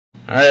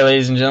Alright,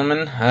 ladies and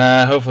gentlemen,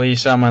 hopefully you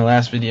saw my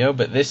last video,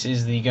 but this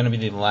is going to be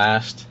the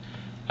last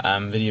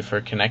video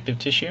for connective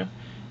tissue.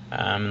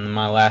 In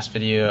my last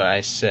video I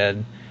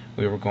said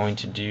we were going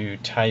to do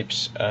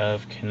types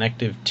of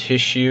connective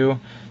tissue,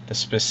 the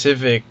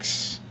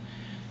specifics,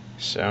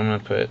 so I'm going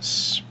to put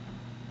specific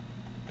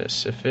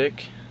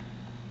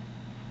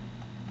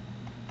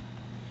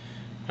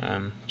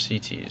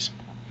CTs.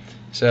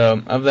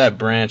 So of that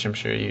branch, I'm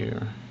sure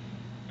you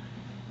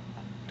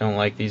don't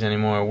like these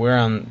anymore. We're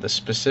on the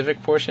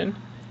specific portion,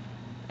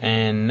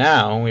 and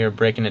now we are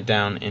breaking it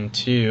down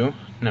into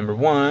number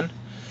one.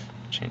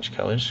 Change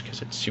colors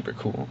because it's super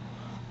cool.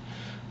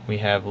 We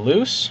have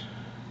loose,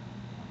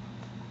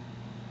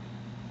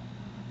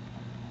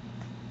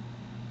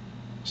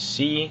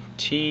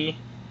 CT,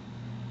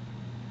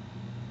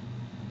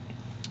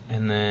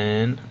 and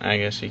then I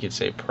guess you could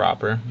say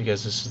proper,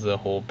 because this is the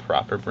whole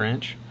proper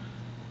branch.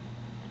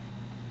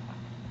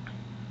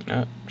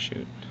 Oh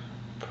shoot,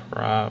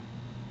 proper.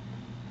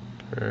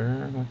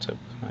 What's up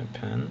with my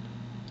pen?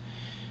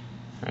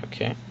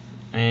 Okay,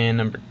 and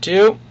number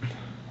two,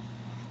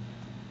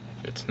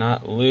 if it's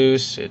not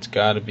loose, it's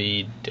got to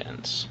be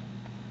dense.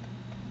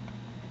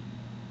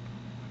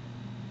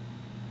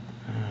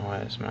 Why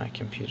is my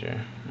computer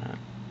not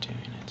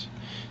doing it?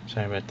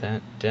 Sorry about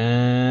that.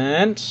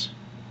 Dense.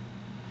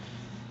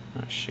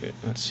 Oh shoot,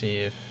 let's see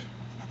if...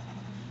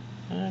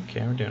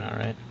 Okay, we're doing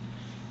alright.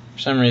 For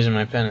some reason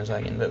my pen is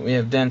lagging, but we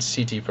have dense,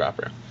 CT,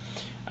 proper.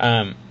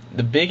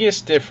 The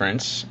biggest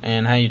difference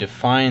in how you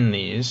define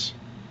these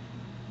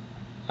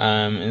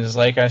is,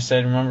 like I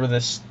said, remember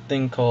this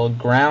thing called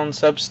ground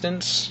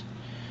substance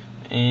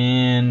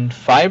and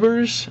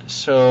fibers?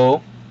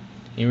 So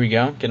here we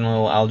go, getting a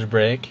little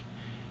algebraic.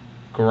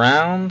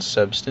 Ground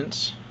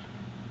substance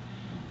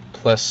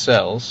plus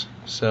cells,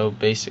 so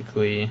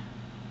basically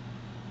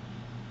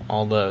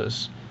all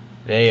those,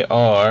 they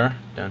are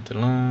dun, dun,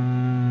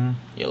 dun,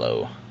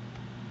 yellow,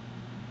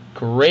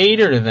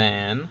 greater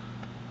than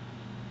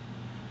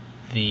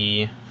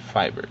the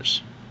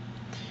fibers.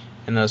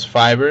 And those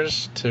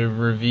fibers, to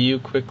review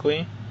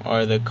quickly,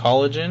 are the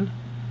collagen,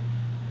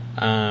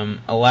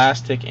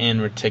 elastic, and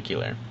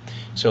reticular.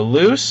 So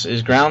loose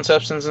is ground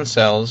substance and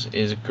cells,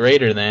 is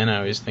greater than, I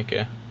always think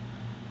of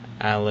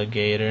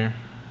alligator,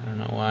 I don't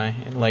know why,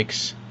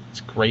 it's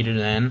greater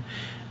than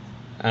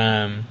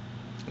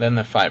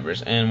the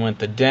fibers. And with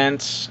the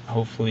dense,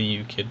 hopefully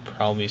you could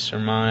probably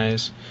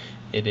surmise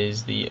it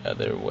is the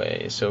other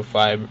way. So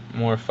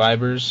more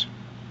fibers.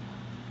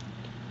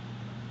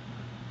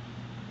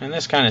 And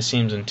this kind of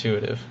seems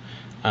intuitive.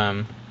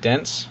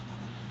 Dense,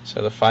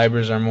 so the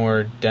fibers are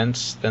more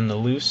dense than the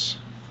loose.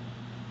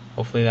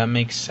 Hopefully that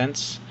makes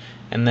sense.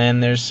 And then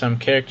there's some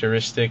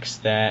characteristics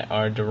that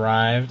are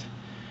derived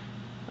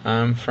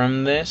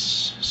from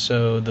this.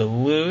 So the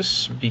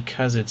loose,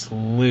 because it's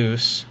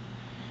loose,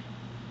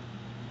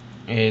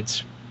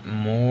 it's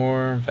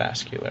more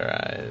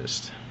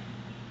vascularized.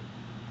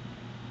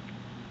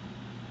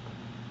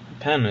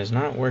 Pen is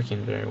not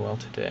working very well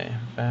today.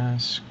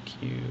 Vascularized.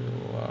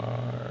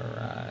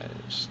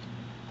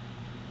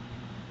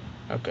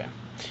 Okay.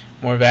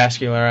 More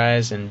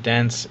vascularized, and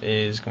dense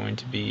is going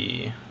to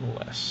be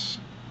less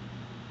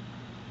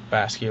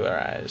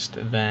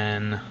vascularized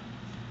than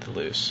the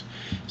loose.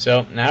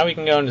 So now we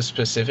can go into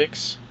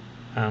specifics.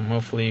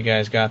 Hopefully you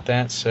guys got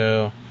that.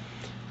 So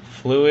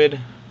fluid,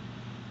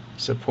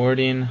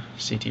 supporting,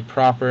 CT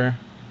proper.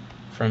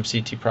 From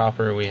CT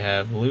proper we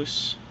have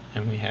loose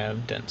and we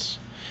have dense.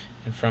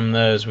 And from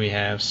those we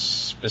have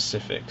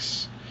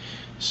specifics.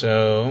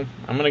 So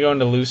I'm going to go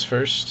into loose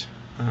first.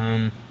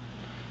 So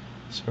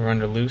we're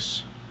under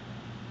loose.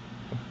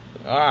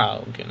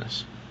 Oh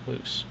goodness,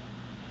 loose.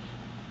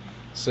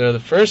 So the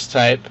first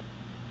type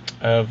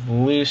of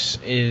loose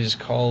is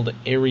called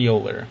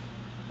areolar.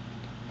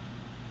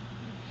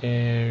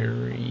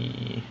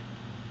 Areolar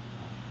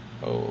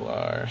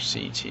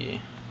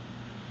CT.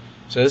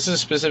 So this is a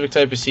specific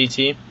type of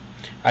CT.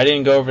 I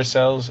didn't go over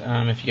cells.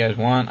 If you guys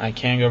want, I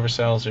can go over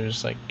cells.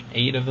 There's like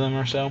 8 of them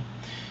or so.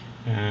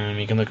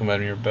 You can look them up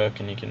in your book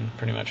and you can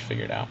pretty much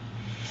figure it out.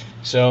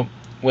 So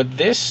what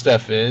this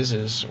stuff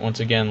is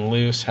once again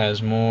loose,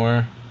 has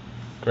more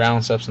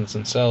ground substance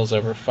and cells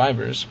over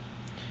fibers,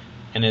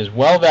 and is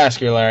well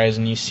vascularized,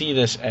 and you see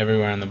this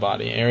everywhere in the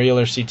body.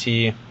 Areolar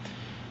CT,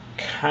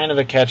 kind of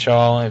a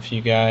catch-all if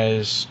you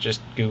guys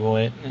just Google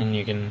it, and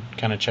you can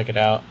kind of check it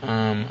out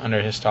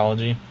under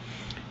histology.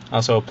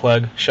 Also a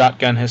plug,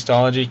 shotgun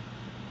histology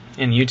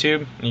in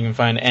YouTube. You can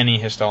find any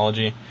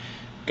histology.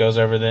 Goes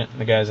over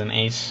the guy's an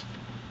ace.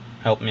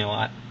 Helped me a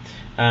lot.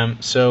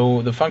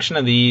 So the function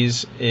of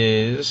these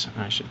is,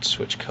 I should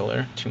switch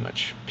color, too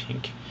much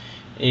pink,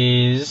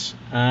 is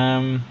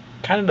kind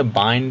of to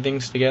bind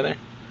things together.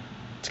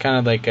 It's kind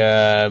of like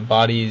a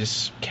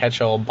body's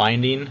catch-all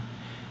binding,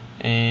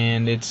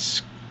 and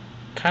it's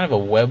kind of a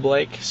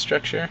web-like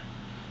structure.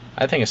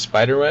 I think of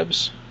spider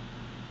webs.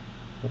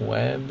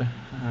 Web.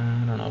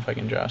 I don't know if I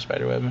can draw a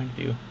spider web. I can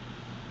do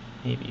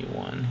maybe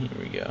one. Here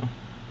we go.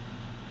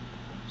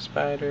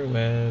 Spider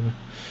web.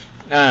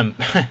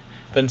 But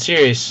in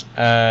serious,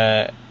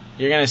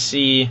 you're going to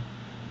see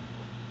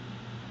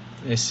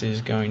this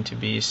is going to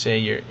be, say,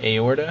 your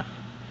aorta.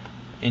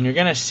 And you're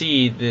going to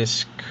see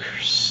this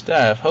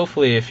stuff.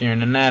 Hopefully, if you're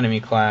in anatomy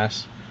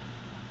class,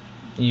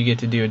 you get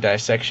to do a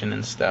dissection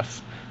and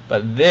stuff.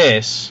 But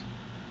this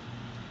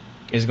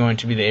is going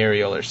to be the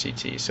areolar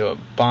CT. So it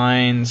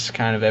binds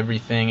kind of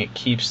everything. It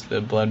keeps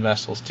the blood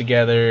vessels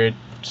together. It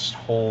just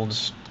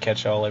holds,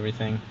 catch-all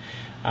everything.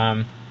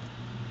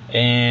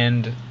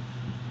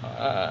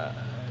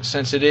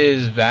 Since it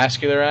is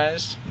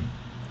vascularized,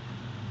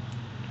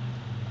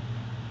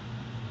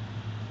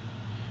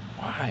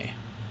 why?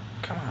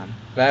 Come on.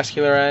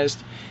 Vascularized,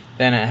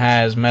 then it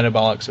has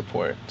metabolic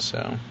support.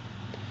 So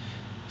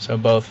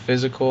both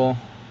physical.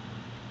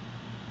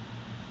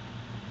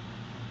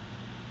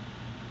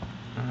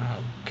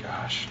 Oh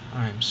gosh,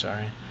 I'm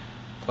sorry.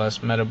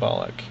 Plus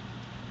metabolic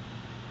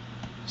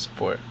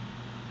support.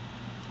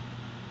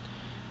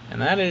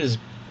 And that is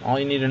all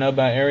you need to know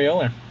about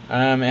areolar.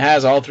 It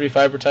has all three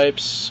fiber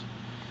types: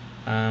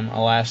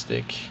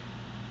 elastic,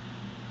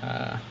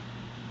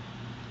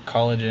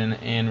 collagen,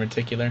 and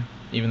reticular,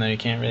 even though you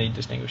can't really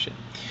distinguish it.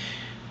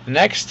 The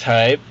next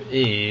type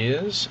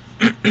is,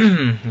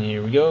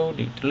 here we go,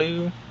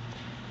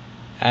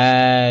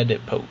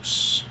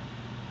 adipose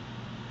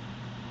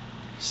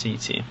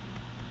CT.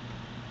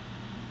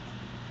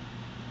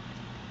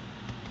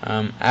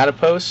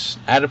 Adipose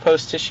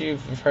tissue,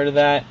 if you've heard of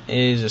that,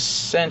 is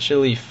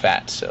essentially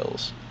fat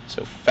cells.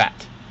 So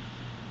fat.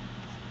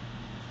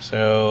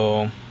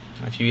 So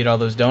if you eat all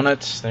those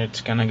donuts, it's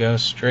gonna go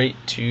straight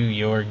to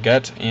your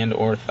gut and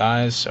or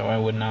thighs. So I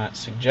would not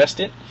suggest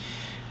it.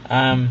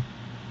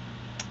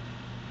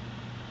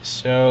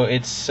 So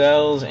it's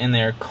cells, and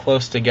they're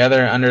close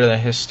together. Under the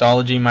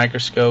histology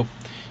microscope,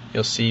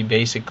 you'll see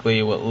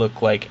basically what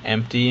look like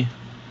empty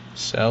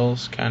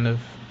cells kind of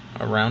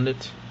around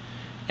it.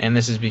 And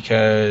this is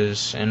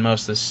because in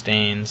most of the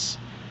stains,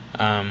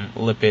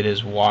 lipid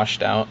is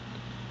washed out.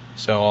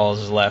 So all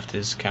is left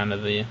is kind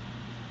of the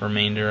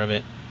remainder of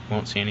it.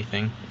 Won't see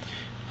anything.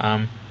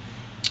 And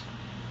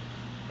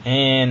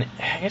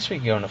I guess we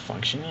can go into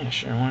function. Yeah,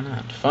 sure, why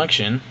not?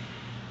 Function.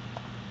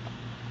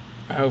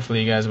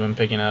 Hopefully you guys have been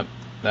picking up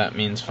that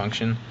means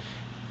function.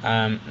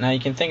 Now you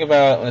can think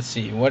about, let's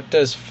see, what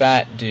does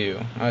fat do?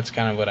 Well, that's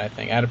kind of what I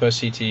think. Adipose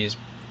CT is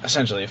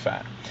essentially a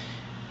fat.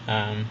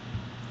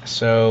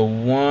 So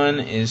one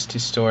is to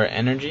store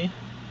energy.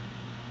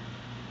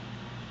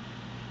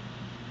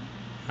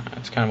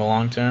 It's kind of a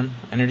long-term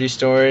energy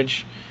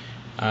storage.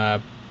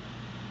 I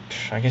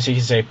guess you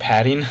could say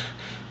padding.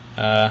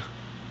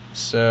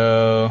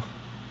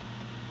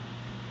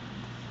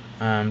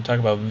 Talk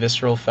about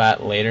visceral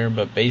fat later,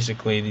 but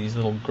basically these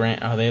little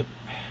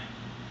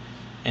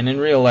and in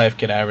real life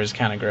cadaver is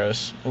kind of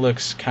gross. It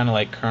looks kind of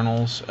like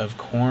kernels of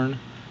corn.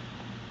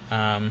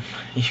 You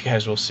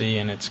guys will see,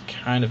 and it's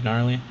kind of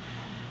gnarly.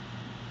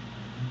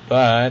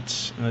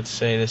 But let's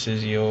say this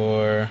is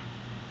your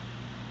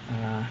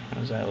what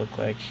does that look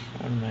like?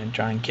 What am I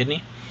drawing?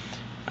 Kidney.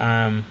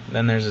 Then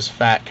there's this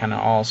fat kind of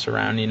all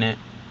surrounding it,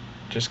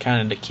 just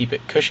kind of to keep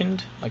it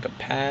cushioned like a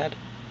pad.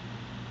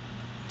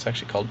 It's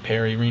actually called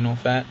perirenal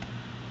fat.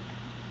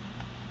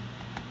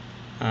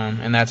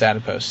 And that's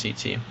adipose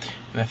CT. And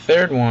the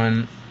third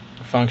one,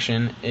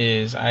 function,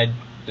 is,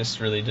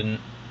 this really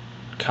didn't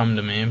come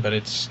to me, but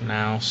it's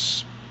now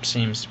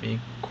seems to be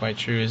quite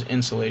true, is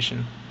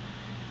insulation.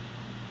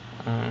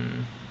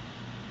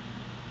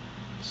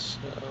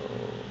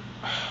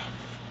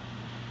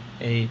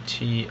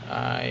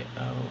 A-T-I-O-N.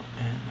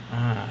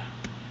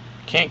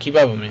 Can't keep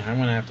up with me. I'm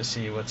gonna have to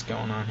see what's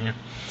going on here.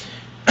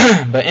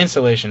 But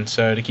insulation,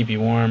 so to keep you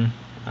warm.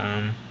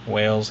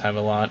 Whales have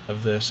a lot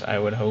of this, I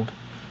would hope,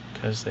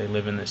 because they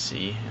live in the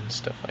sea and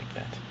stuff like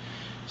that.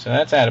 So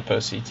that's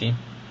adipose CT.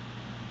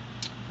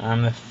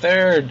 The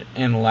third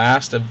and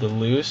last of the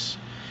loose,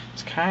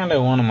 it's kind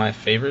of one of my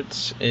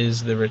favorites,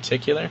 is the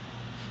reticular.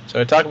 So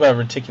I talk about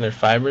reticular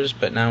fibers,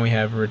 but now we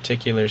have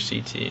reticular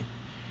CT.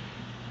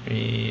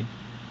 Reticular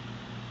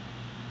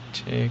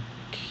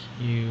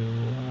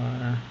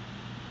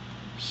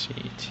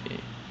CT.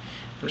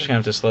 I'm just going to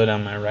have to slow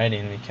down my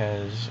writing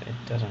because it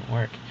doesn't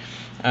work.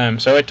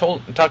 So I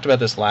talked about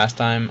this last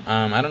time.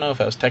 I don't know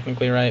if I was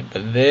technically right,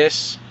 but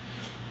this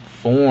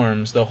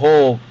forms the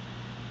whole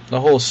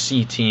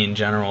CT in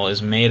general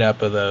is made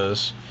up of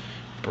those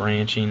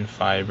branching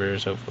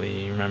fibers.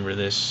 Hopefully you remember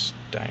this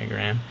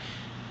diagram.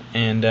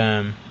 And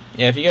yeah,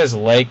 if you guys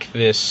like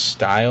this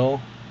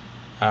style,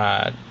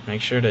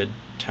 make sure to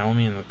tell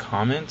me in the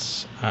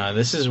comments.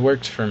 This has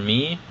worked for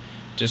me,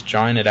 just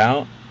drawing it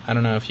out. I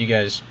don't know if you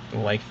guys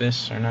like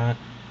this or not.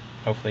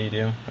 Hopefully you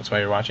do. That's why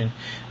you're watching.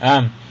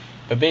 But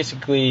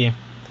basically,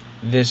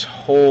 this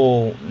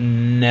whole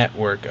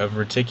network of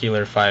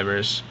reticular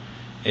fibers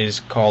is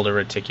called a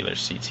reticular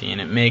CT,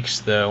 and it makes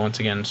the, once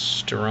again,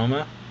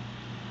 stroma.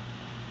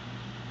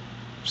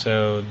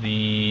 So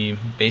the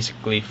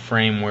basically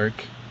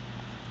framework.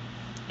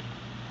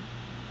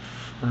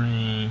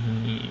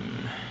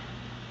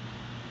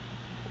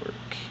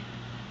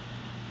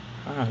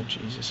 Oh,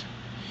 Jesus.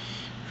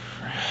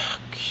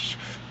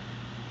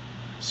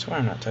 swear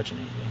I'm not touching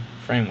anything.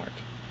 Framework.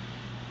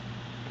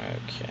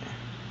 Okay.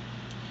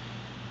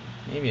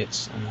 Maybe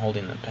I'm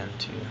holding the pen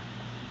too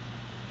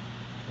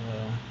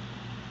low.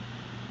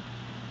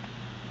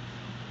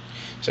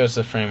 So it's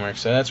the framework.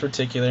 So that's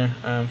reticular.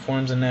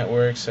 Forms a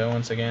network. So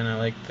once again, I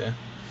like the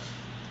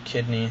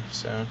kidney.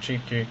 So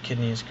treat your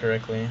kidneys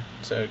correctly.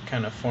 So it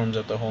kind of forms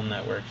up the whole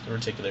network, the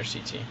reticular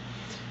CT.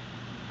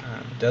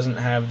 Doesn't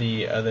have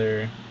the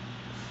other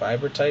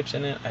fiber types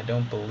in it, I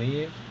don't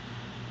believe.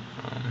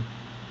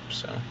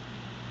 So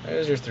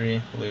there's your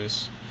 3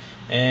 loose.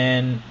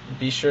 And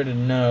be sure to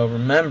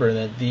remember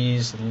that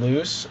these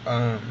loose,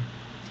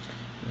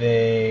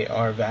 they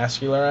are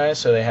vascularized,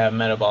 so they have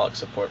metabolic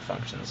support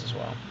functions as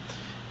well.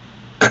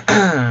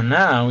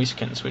 Now we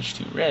can switch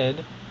to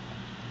red.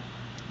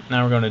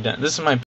 Now we're going to this is my